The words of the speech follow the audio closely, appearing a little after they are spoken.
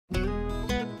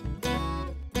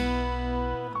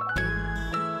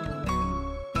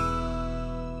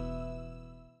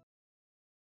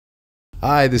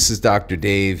Hi, this is Dr.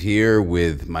 Dave here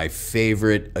with my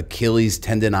favorite Achilles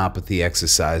tendinopathy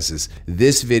exercises.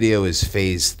 This video is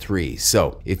phase 3.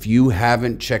 So if you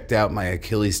haven't checked out my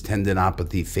Achilles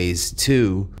tendinopathy phase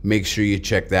 2, make sure you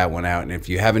check that one out. And if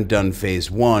you haven't done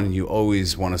phase 1, you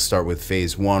always want to start with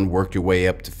phase 1, work your way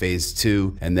up to phase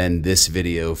 2, and then this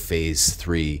video, phase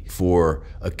 3 for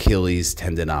Achilles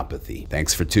tendinopathy.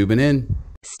 Thanks for tuning in.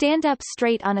 Stand up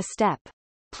straight on a step.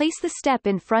 Place the step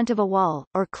in front of a wall,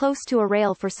 or close to a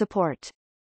rail for support.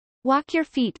 Walk your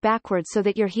feet backwards so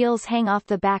that your heels hang off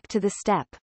the back to the step.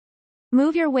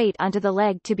 Move your weight onto the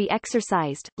leg to be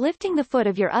exercised, lifting the foot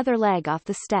of your other leg off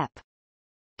the step.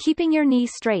 Keeping your knee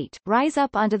straight, rise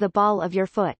up onto the ball of your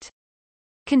foot.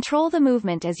 Control the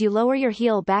movement as you lower your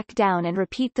heel back down and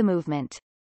repeat the movement.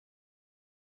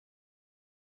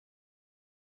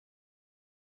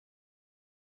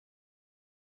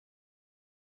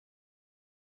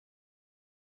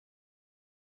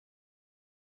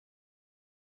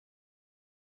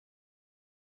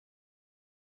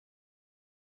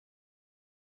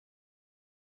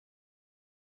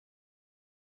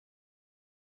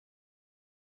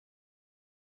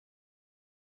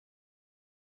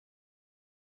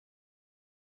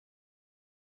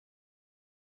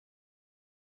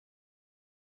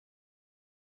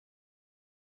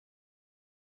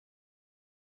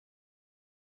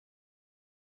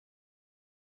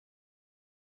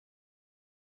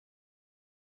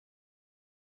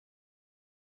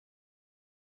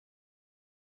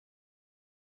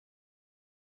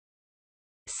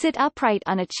 Sit upright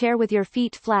on a chair with your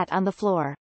feet flat on the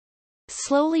floor.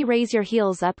 Slowly raise your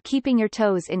heels up, keeping your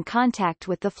toes in contact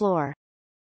with the floor.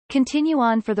 Continue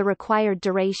on for the required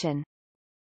duration.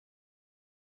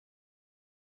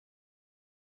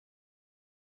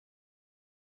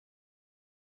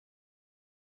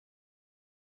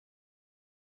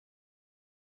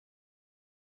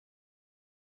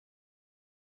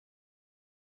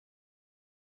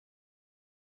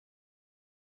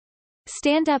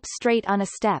 Stand up straight on a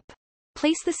step.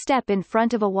 Place the step in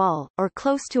front of a wall, or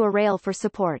close to a rail for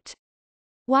support.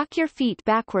 Walk your feet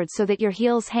backwards so that your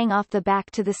heels hang off the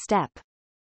back to the step.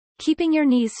 Keeping your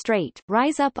knees straight,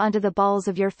 rise up onto the balls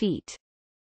of your feet.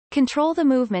 Control the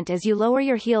movement as you lower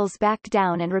your heels back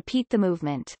down and repeat the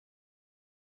movement.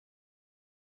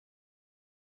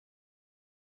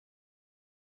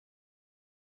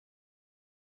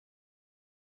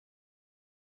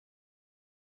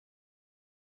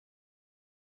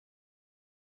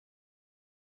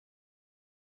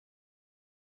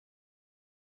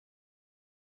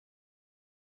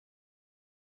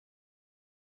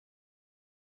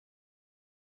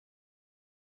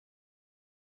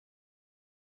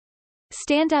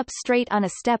 Stand up straight on a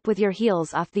step with your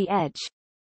heels off the edge.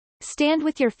 Stand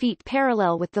with your feet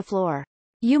parallel with the floor.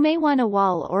 You may want a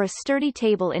wall or a sturdy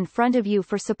table in front of you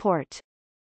for support.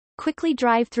 Quickly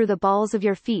drive through the balls of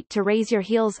your feet to raise your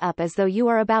heels up as though you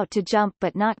are about to jump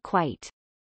but not quite.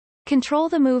 Control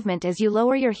the movement as you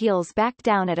lower your heels back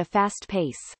down at a fast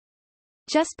pace.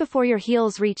 Just before your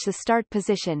heels reach the start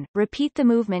position, repeat the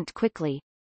movement quickly.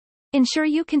 Ensure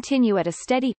you continue at a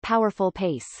steady, powerful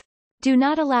pace. Do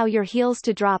not allow your heels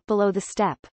to drop below the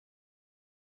step.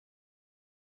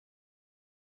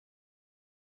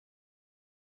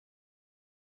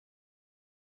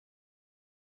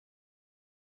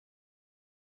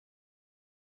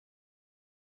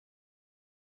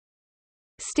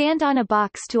 Stand on a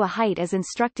box to a height as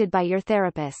instructed by your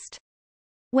therapist.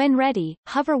 When ready,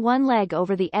 hover one leg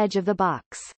over the edge of the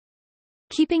box.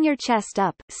 Keeping your chest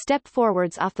up, step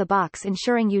forwards off the box,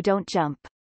 ensuring you don't jump.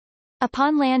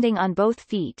 Upon landing on both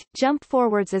feet, jump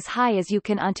forwards as high as you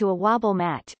can onto a wobble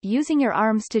mat, using your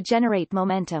arms to generate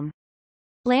momentum.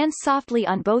 Land softly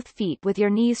on both feet with your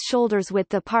knees shoulders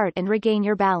width apart and regain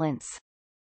your balance.